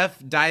was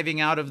Jeff diving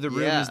out of the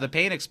room Yeah. as the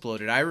paint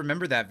exploded. I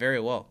remember that very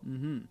well.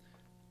 Mm-hmm.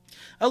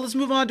 Let's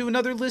move on to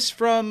another list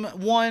from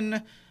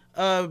one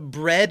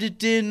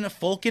Bredden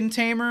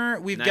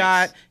Folkentamer. We've Nice.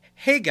 got,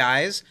 hey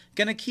guys,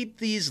 gonna keep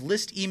these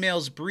list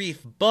emails brief,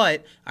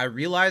 but I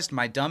realized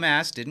my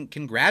dumbass didn't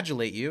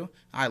congratulate you.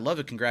 I love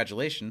a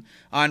congratulation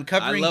on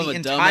covering love the a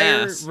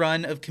entire dumbass.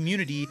 run of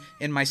Community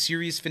in my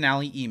series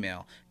finale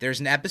email. There's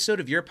an episode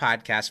of your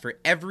podcast for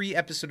every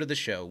episode of the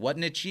show. What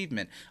an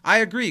achievement. I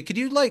agree. Could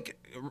you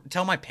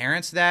tell my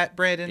parents that,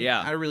 Brandon?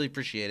 Yeah. I really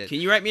appreciate it. Can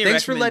you write me a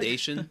Thanks for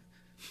recommendation?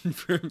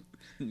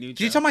 Did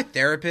you tell my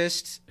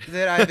therapist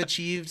that I've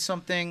achieved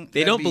something?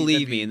 They don't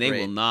believe me, and they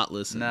will not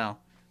listen. No,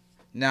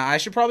 I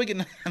should probably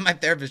get my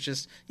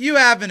therapist. You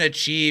haven't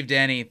achieved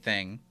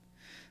anything.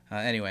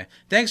 Anyway,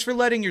 thanks for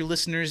letting your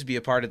listeners be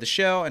a part of the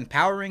show and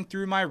powering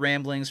through my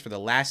ramblings for the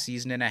last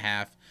season and a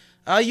half.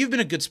 You've been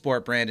a good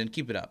sport, Brandon.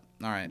 Keep it up.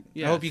 All right.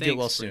 Yeah, I hope you thanks, get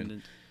well soon.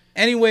 Brandon.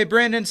 Anyway,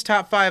 Brandon's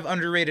top 5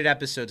 underrated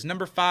episodes.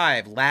 Number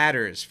 5,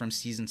 Ladders from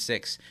season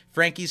 6.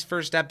 Frankie's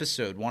first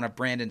episode, one of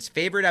Brandon's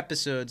favorite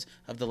episodes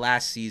of the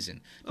last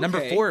season.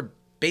 Number 4,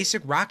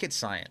 Basic Rocket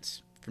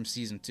Science from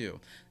season 2.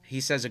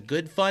 He says a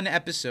good, fun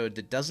episode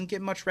that doesn't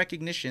get much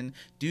recognition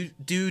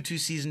due to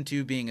season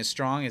 2 being as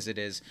strong as it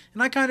is.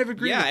 And I kind of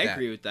agree with that. Yeah, I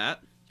agree with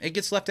that. It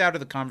gets left out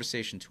of the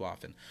conversation too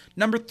often.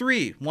 Number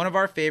 3, one of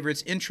our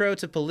favorites, Intro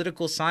to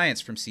Political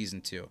Science from season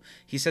 2.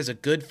 He says a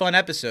good, fun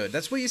episode.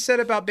 That's what you said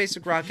about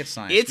Basic Rocket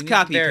Science. It's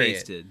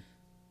copy-pasted.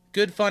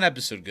 Good, fun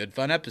episode. Good,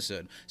 fun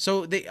episode.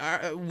 So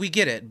we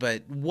get it,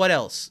 but what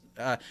else?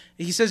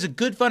 He says a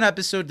good, fun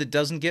episode that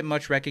doesn't get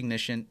much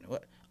recognition.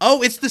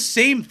 Oh, it's the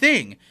same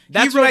thing.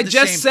 That's what I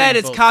just said.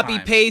 It's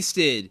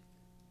copy-pasted.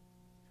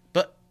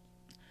 But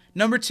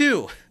number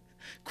 2,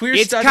 queer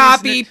it's studies. It's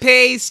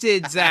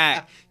copy-pasted,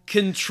 Zach.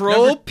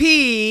 Control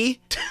P.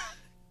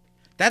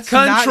 That's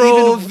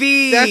Control not even,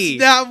 V. That's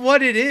not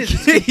what it is.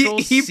 It's Control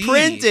he C.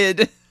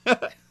 printed.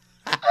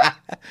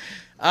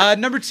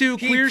 Number 2,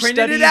 queer he printed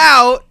studies. it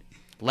out,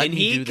 Let and me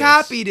he do this.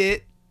 copied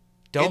it,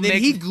 Don't and then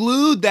make he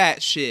glued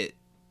that shit.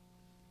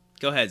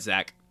 Go ahead,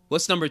 Zach.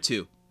 What's number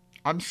 2?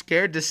 I'm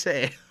scared to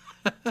say.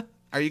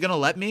 Are you gonna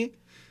let me?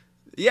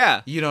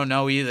 Yeah. You don't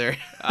know either.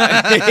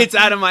 It's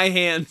out of my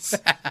hands.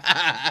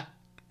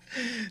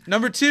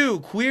 Number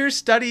 2, Queer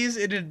Studies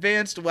in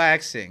Advanced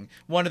Waxing.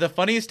 One of the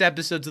funniest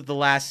episodes of the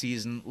last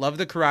season. Love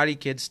the Karate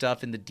Kid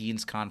stuff and the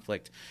Dean's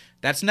conflict.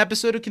 That's an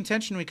episode of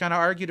contention. We kind of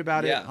argued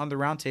about it on the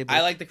round table.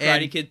 I like the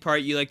Karate Kid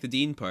part. You like the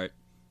Dean part.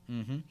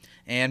 Mm-hmm.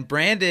 And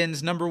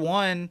Brandon's number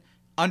 1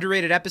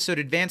 underrated episode,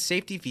 Advanced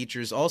Safety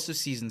Features, also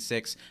season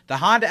 6. The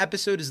Honda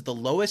episode is the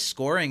lowest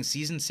scoring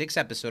season 6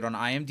 episode on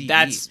IMDb.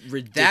 That's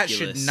ridiculous. That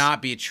should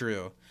not be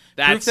true.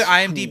 That's proof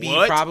that IMDb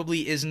what?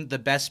 probably isn't the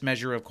best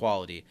measure of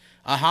quality.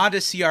 A Honda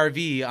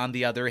CRV, on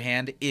the other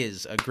hand,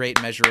 is a great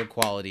measure of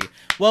quality.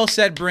 Well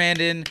said,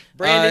 Brandon.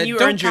 Brandon, you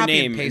don't earned your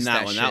copy and name paste in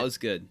that one. shit. That was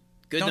good.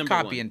 Good don't number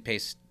copy 1. and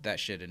paste that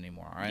shit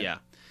anymore, all right? Yeah.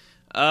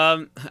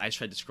 I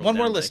tried to scroll One down,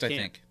 more but list, I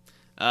can't.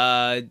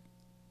 think.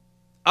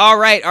 All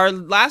right, our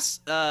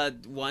last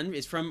one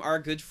is from our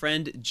good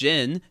friend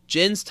Jen.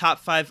 Jen's top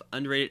 5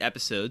 underrated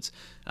episodes.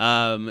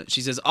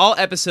 She says, all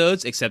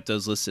episodes, except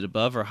those listed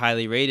above, are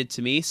highly rated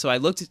to me, so I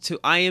looked to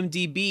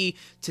IMDb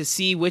to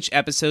see which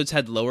episodes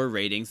had lower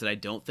ratings that I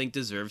don't think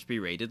deserve to be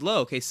rated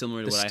low. Okay,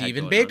 similar to The what I had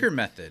Stephen going Baker on.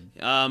 method.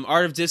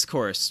 Art of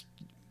Discourse,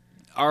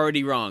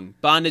 already wrong.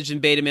 Bondage and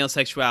Beta Male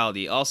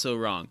Sexuality, also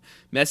wrong.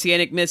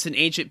 Messianic Myths and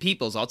Ancient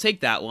Peoples, I'll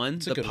take that one.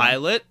 It's a The good one.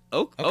 Pilot,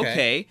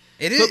 okay.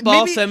 It is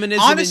Football, maybe,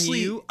 Feminism, honestly,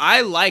 and You.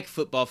 I like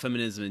Football,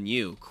 Feminism, and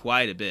You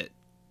quite a bit.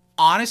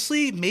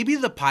 Honestly, maybe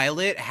The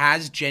Pilot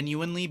has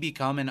genuinely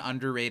become an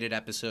underrated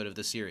episode of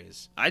the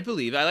series. I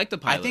believe. I like The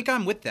Pilot. I think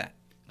I'm with that.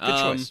 Good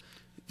choice.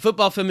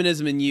 Football,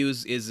 Feminism, and You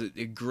is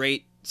a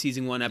great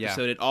season 1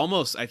 episode. Yeah. It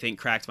almost, I think,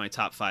 cracked my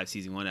top 5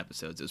 season 1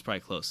 episodes. It was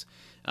probably close.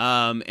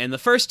 And the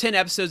first 10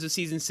 episodes of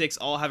season 6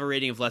 all have a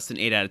rating of less than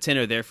 8 out of 10,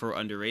 are therefore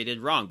underrated.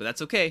 Wrong, but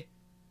that's okay.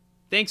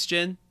 Thanks,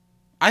 Jen.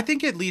 I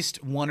think at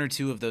least 1 or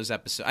 2 of those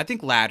episodes. I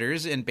think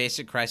Ladders and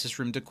Basic Crisis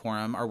Room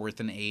Decorum are worth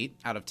an 8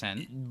 out of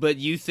 10. But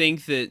you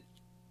think that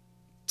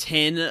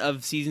 10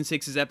 of season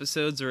 6's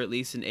episodes are at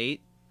least an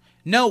 8?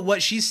 No,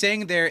 what she's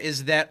saying there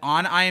is that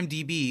on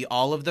IMDb,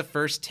 all of the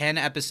first 10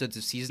 episodes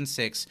of season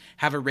 6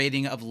 have a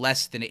rating of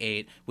less than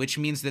 8, which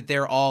means that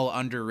they're all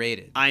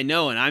underrated. I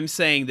know, and I'm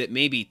saying that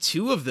maybe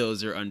 2 of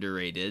those are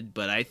underrated,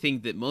 but I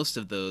think that most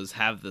of those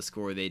have the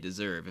score they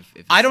deserve. If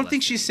it's I don't less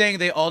think than she's 8. saying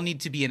they all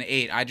need to be an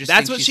 8. I just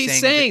That's think what she's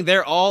saying.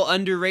 They're all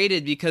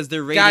underrated because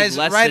they're rated Guys,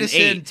 less write than us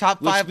 8. in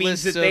top 5 which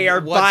means lists that they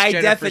of are what's by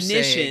Jennifer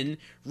definition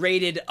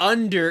rated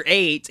under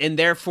 8 and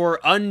therefore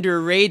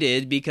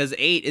underrated because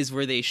 8 is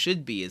where they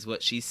should be, is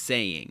what she's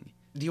saying.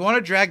 Do you want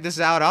to drag this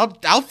out?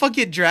 I'll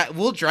fucking drag.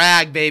 We'll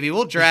drag, baby.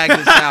 We'll drag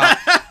this out.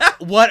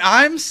 What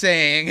I'm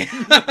saying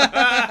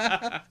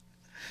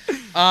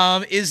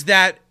is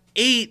that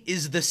 8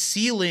 is the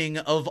ceiling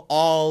of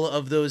all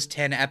of those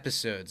 10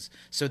 episodes.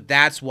 So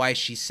that's why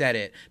she said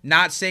it.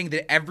 Not saying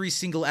that every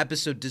single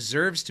episode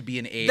deserves to be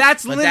an 8.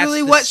 That's but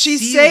literally the what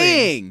she's ceiling.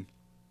 saying.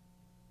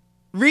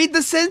 Read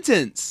the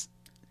sentence.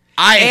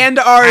 I And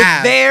are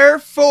have.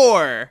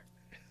 therefore,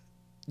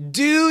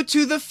 due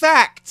to the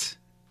fact.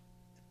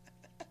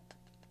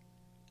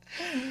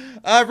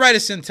 Write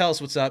us in. Tell us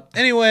what's up.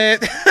 Anyway,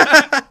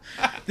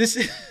 this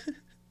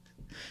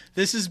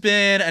has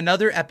been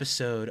another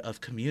episode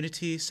of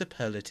Community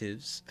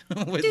Superlatives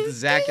with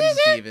Zach and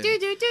Steven.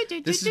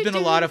 This has been a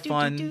lot of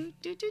fun.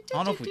 I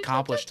don't know if we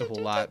accomplished a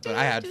whole lot, but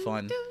I had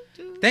fun.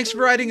 Thanks for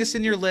writing us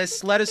in your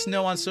list. Let us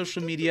know on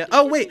social media.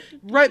 Oh, wait.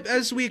 Right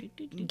as we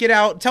get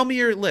out, tell me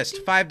your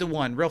list. 5 to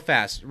 1. Real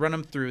fast. Run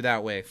them through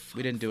that way.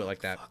 We didn't do it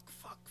like that.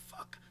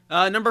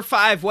 Number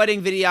 5,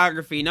 wedding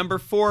videography. Number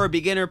 4,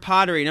 beginner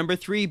pottery. Number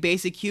 3,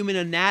 basic human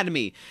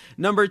anatomy.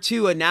 Number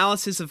 2,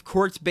 analysis of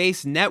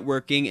quartz-based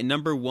networking. And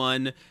number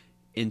 1,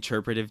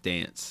 interpretive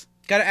dance.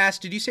 Gotta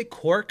ask, did you say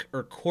cork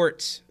or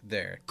quartz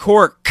there?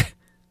 Cork.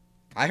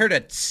 I heard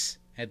a tss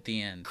at the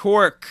end.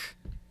 Cork.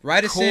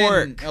 Write us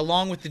in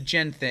along with the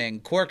Jen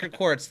thing. Cork or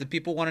quartz, the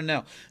people want to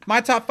know. My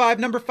top 5,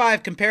 number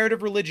 5,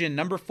 comparative religion.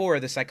 Number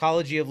 4, the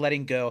psychology of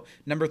letting go.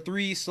 Number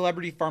 3,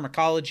 celebrity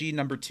pharmacology.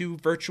 Number 2,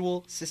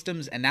 virtual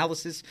systems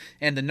analysis.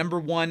 And the number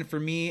 1 for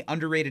me,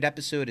 underrated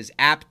episode is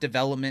app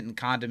development and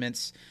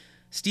condiments.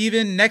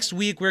 Steven, next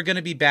week we're going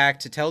to be back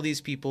to tell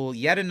these people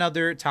yet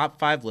another top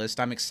 5 list.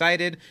 I'm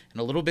excited and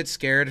a little bit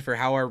scared for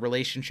how our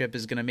relationship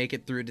is going to make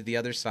it through to the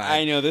other side.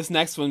 I know, this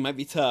next one might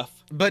be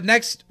tough. But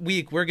next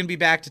week we're going to be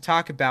back to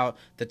talk about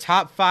the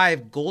top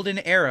 5 golden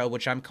era,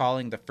 which I'm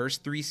calling the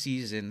first 3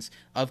 seasons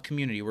of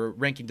Community. We're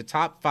ranking the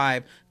top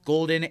 5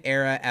 golden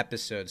era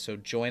episodes, so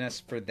join us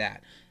for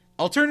that.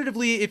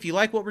 Alternatively, if you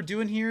like what we're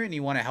doing here and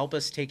you want to help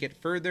us take it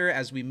further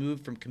as we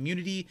move from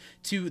Community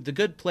to The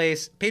Good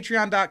Place,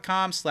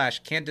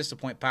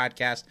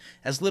 patreon.com/can'tdisappointpodcast.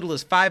 As little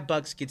as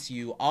 $5 gets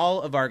you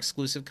all of our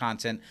exclusive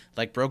content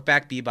like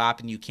Brokeback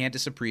Bebop and You Can't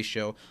Diss a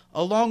Pre-Show,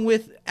 along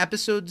with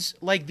episodes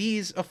like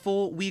these a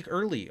full week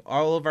early.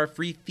 All of our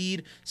free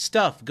feed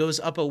stuff goes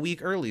up a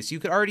week early, so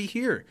you could already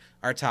hear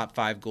our top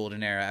 5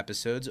 Golden Era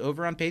episodes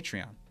over on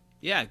Patreon.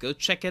 Yeah, go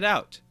check it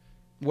out.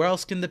 Where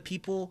else can the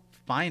people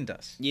find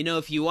us? You know,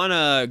 if you want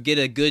to get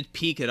a good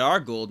peek at our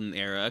golden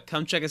era,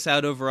 come check us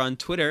out over on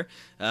Twitter,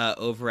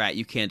 over at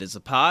You Can't Diss a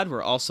Pod.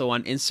 We're also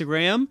on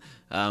Instagram.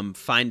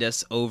 Find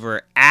us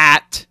over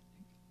at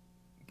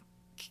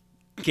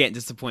Can't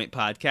Disappoint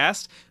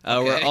Podcast.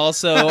 Okay. We're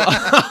also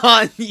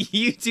on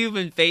YouTube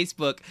and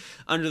Facebook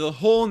under the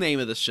whole name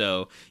of the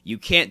show, You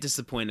Can't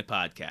Disappoint a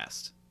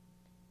Podcast.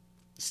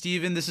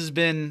 Steven, this has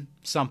been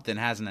something,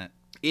 hasn't it?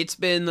 It's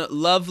been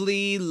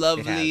lovely,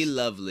 lovely,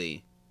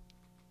 lovely.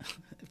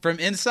 From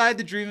inside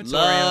the Dreamatorium.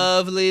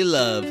 Lovely,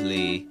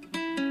 lovely.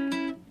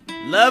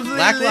 Lovely,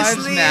 Black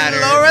Lives Matter.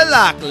 Laura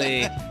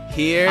Lockley.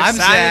 Here, I'm signing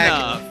Zach.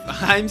 off.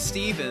 I'm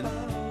Steven.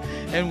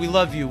 And we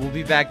love you. We'll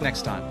be back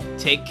next time.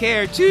 Take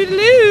care.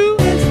 Toodaloo.